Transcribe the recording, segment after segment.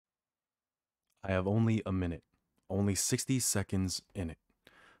I have only a minute, only 60 seconds in it.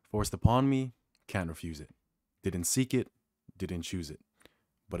 Forced upon me, can't refuse it. Didn't seek it, didn't choose it.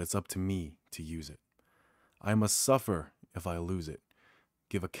 But it's up to me to use it. I must suffer if I lose it,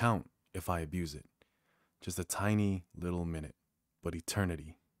 give account if I abuse it. Just a tiny little minute, but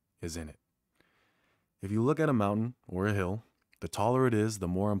eternity is in it. If you look at a mountain or a hill, the taller it is, the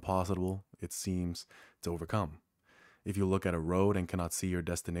more impossible it seems to overcome. If you look at a road and cannot see your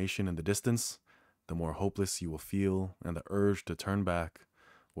destination in the distance, the more hopeless you will feel, and the urge to turn back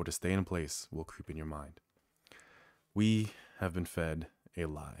or to stay in place will creep in your mind. We have been fed a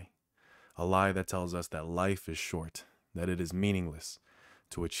lie that tells us that life is short, that it is meaningless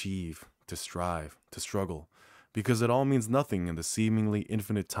to achieve, to strive, to struggle, because it all means nothing in the seemingly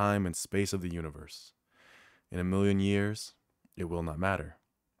infinite time and space of the universe. In a million years, it will not matter.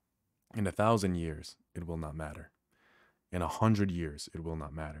 In 1,000 years, it will not matter. In 100 years, it will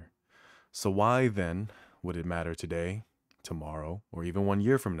not matter. So why then would it matter today, tomorrow, or even 1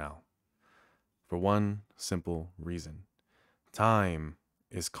 year from now? For one simple reason. Time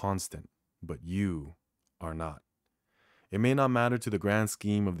is constant, but you are not. It may not matter to the grand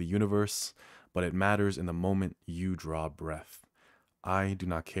scheme of the universe, but it matters in the moment you draw breath. I do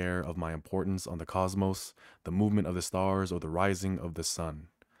not care of my importance on the cosmos, the movement of the stars, or the rising of the sun.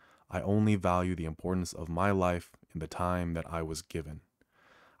 I only value the importance of my life in the time that I was given.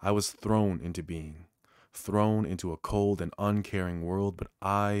 I was thrown into being, thrown into a cold and uncaring world, but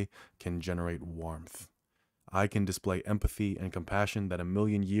I can generate warmth. I can display empathy and compassion that a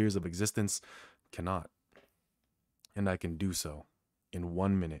million years of existence cannot. And I can do so in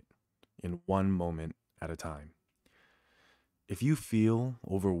 1 minute, in one moment at a time. If you feel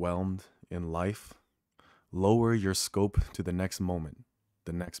overwhelmed in life, lower your scope to the next moment,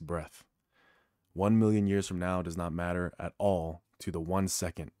 the next breath. 1 million years from now does not matter at all to the 1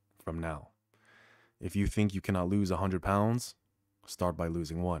 second from now. If you think you cannot lose 100 pounds, start by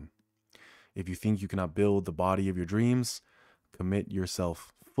losing one. If you think you cannot build the body of your dreams, commit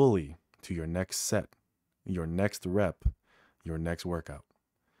yourself fully to your next set, your next rep, your next workout.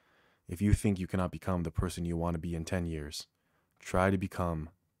 If you think you cannot become the person you want to be in 10 years, try to become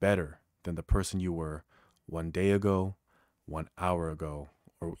better than the person you were 1 day ago, 1 hour ago,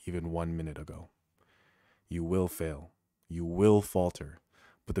 or even 1 minute ago. You will fail. You will falter.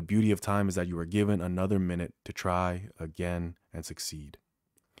 But the beauty of time is that you are given another minute to try again and succeed.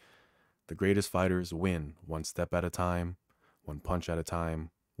 The greatest fighters win 1 step at a time, 1 punch at a time,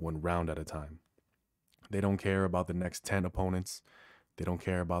 1 round at a time. They don't care about the next 10 opponents. They don't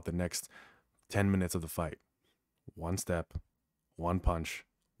care about the next 10 minutes of the fight. 1 step, 1 punch,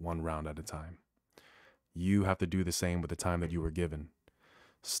 1 round at a time. You have to do the same with the time that you were given.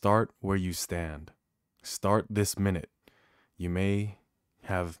 Start where you stand. Start this minute. You may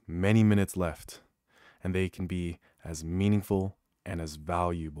have many minutes left, and they can be as meaningful and as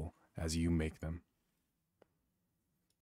valuable as you make them.